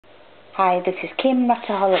Hi, this is Kim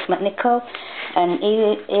Rataholic McNichol, and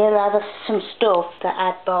here are some stuff that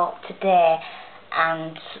I bought today,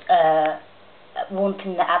 and one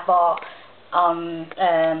thing that I bought on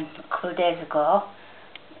a couple of days ago.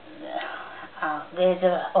 There's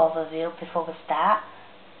an overview before we start.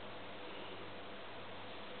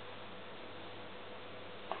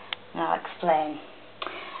 Now I'll explain.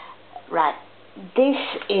 Right, this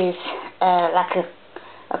is like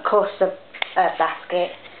a coaster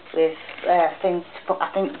basket with things to put,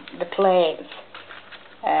 I think the plates,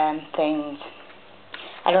 things.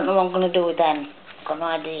 I don't know what I'm going to do with them. I've got no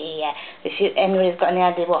idea yet. If anybody's got any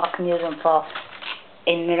idea what I can use them for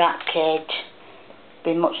in my rat cage,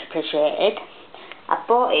 be much appreciated. I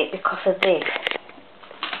bought it because of this.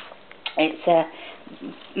 It's a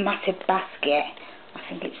massive basket. I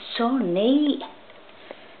think it's so neat.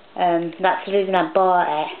 That's the reason I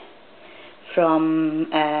bought it from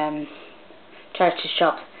charity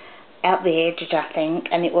shops at the Ages, I think,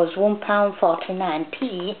 and it was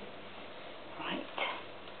 £1.49p. Right,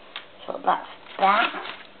 so that's that.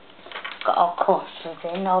 Got all coasters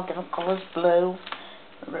in, all different colours: blue,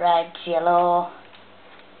 red, yellow.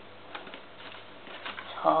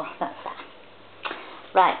 So that's that.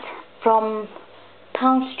 Right, from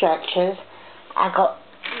Pound Stretchers I got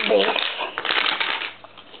this.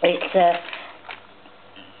 It's a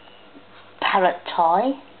parrot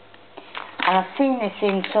toy, and I've seen this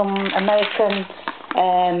in some American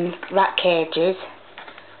rat cages.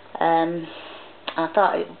 I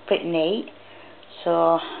thought it was pretty neat,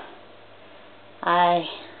 so I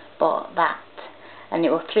bought that, and it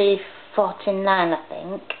was $3.49, I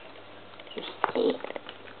think. Just see.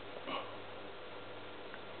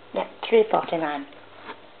 Yeah, $3.49.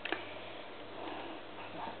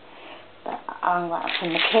 That's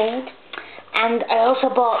from the kid. And I also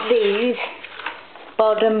bought these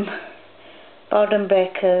Boredom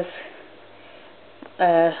Breakers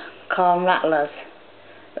corn rattlers,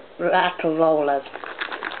 rattle rollers,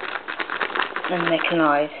 and make a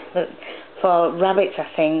noise. But for rabbits, I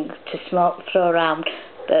think, to throw around.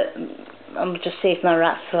 But I'm just see if my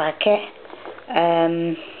rats like it.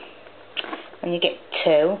 And you get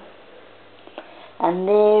 2, and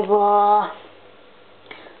they were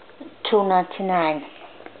 $2.99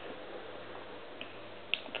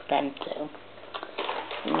 for them too.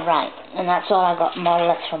 Right, and that's all I got more or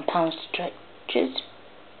less from Pound Stretchers.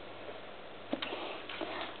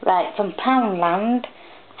 Right, from Poundland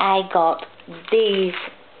I got these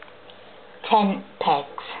tent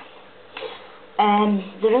pegs.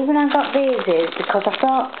 The reason I got these is because I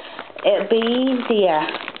thought it would be easier,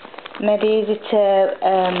 maybe easy to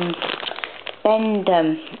bend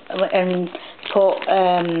them and put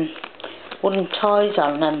wooden toys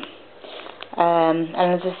on them. And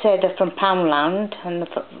as I said, they're from Poundland, and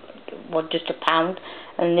well, just a pound,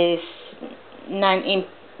 and there's 20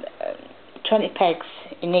 pegs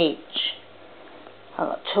in each. I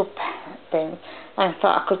got 2 things, and I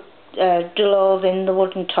thought I could drill holes in the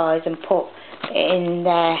wooden toys and put it in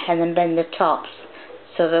there, and then bend the tops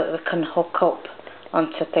so that they can hook up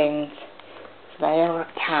onto things. So they are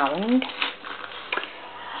 £1.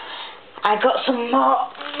 I got some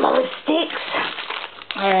more molly sticks,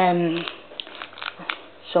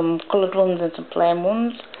 some coloured ones and some plain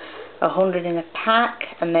ones, 100 in a pack,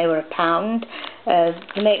 and they were £1.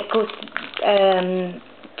 They make good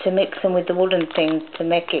to mix them with the wooden things to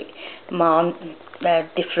make it more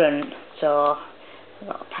different. So I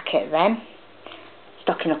got a packet of them,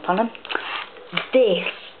 stocking up on them. This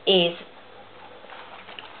is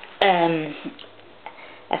a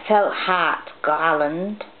felt heart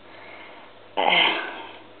garland.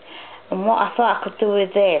 And what I thought I could do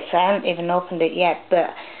with this, I haven't even opened it yet,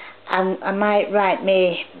 but I might write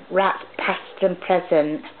me rat's past and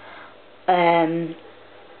present on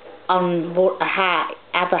a heart,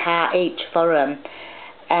 have a heart each for them,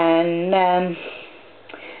 and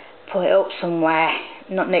put it up somewhere,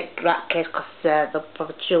 not next to rat cage because they'll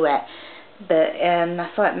probably chew it, but I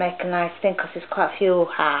thought it'd make a nice thing because there's quite a few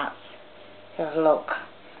hearts. Have a look.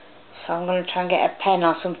 So I'm going to try and get a pen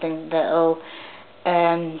or something that'll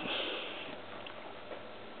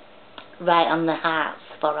write on the hearts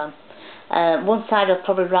for them. One side I'll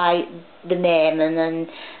probably write the name, and then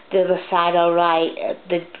the other side I'll write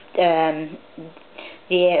the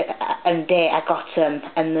year and date I got them,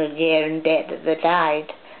 and the year and date that they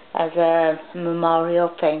died, as a memorial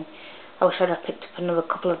thing. I wish I'd have picked up another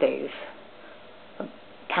couple of these from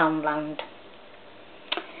Poundland.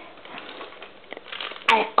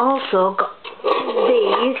 I also got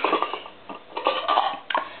these,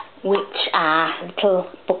 which are little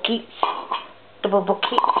buckets, double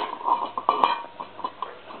buckets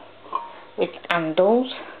with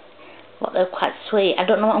handles, But they're quite sweet. I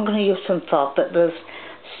don't know what I'm going to use them for, but there's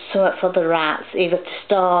something for the rats, either to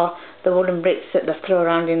store the wooden bricks that they throw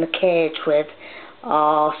around in the cage with,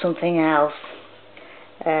 or something else.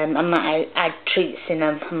 I might add treats in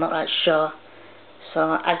them, I'm not that sure. So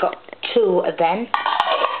I got 2 of them.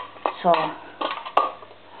 So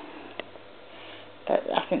but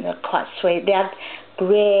I think they're quite sweet. They had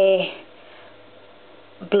grey,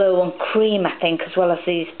 blue and cream, I think, as well as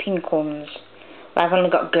these pink ones. But I've only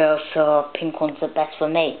got girls, so pink ones are best for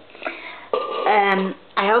me.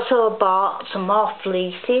 I also bought some more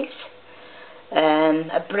fleeces.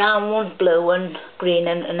 A brown one, blue one, green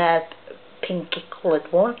and a pinky coloured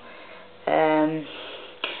one.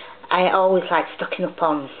 I always like stocking up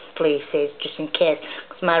on fleeces just in case,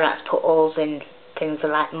 because my rats put holes in things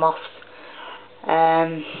like moths.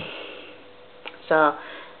 So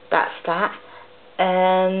that's that.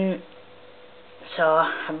 So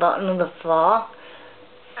I bought another 4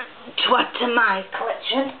 to add to my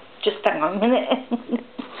collection. Just hang on a minute.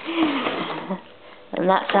 And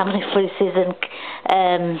that's how many fleeces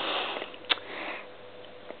and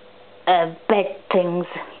bed things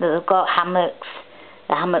that I've got. Hammocks.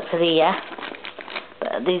 The hammocks are here,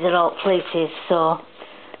 but these are all fleeces, so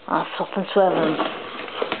I'll swap and swerve them.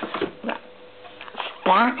 That's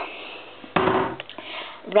that.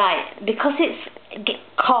 Right, because it's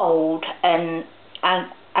cold and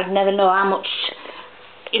I'd never know how much,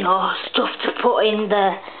 stuff to put in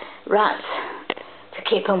the rats to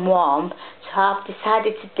keep them warm, so I've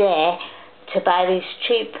decided today to buy these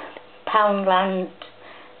cheap Poundland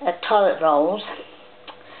toilet rolls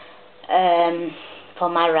for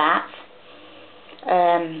my rats.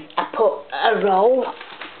 I put a roll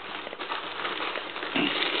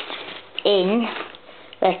in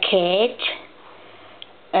their cage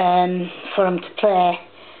for them to play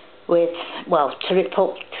with, well, to rip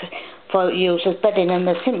up for use as bedding, and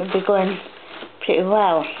they seem to be going pretty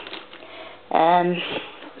well.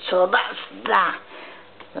 So that's that.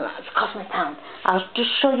 That's cost me £1. I'll just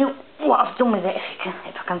show you what I've done with it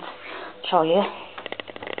if I can show you.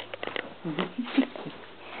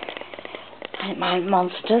 My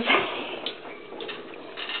monsters.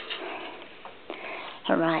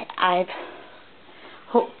 Alright, I've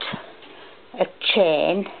hooked a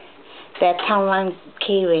chain, they're Poundland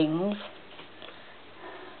key rings,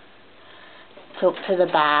 up to the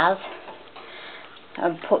bars,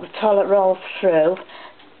 and put the toilet roll through.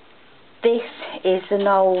 This is an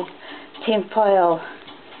old tin foil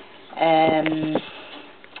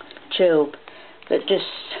tube that just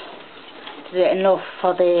did enough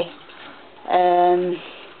for the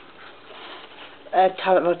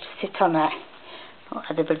toilet roll to sit on it. Oh,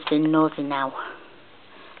 everybody's been nosy now.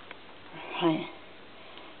 Right.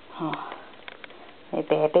 Oh, my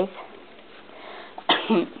babies.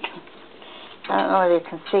 I don't know if you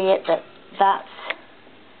can see it, but that's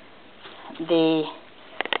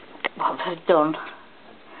what I've done.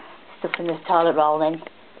 Stuff in the toilet roll in.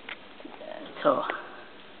 So,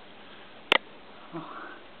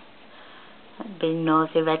 I've been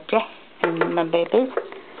nosy Reggie and my babies.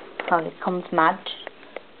 So it comes mad.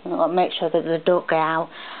 I've got to make sure that they don't get out.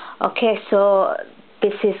 Okay, so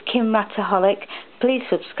this is Kim Rataholic. Please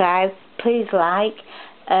subscribe, please like,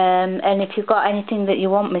 and if you've got anything that you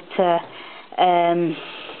want me to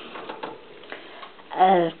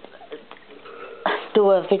do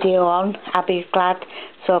a video on, I'll be glad.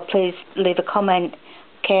 So please leave a comment.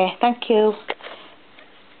 Okay, thank you.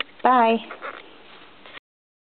 Bye.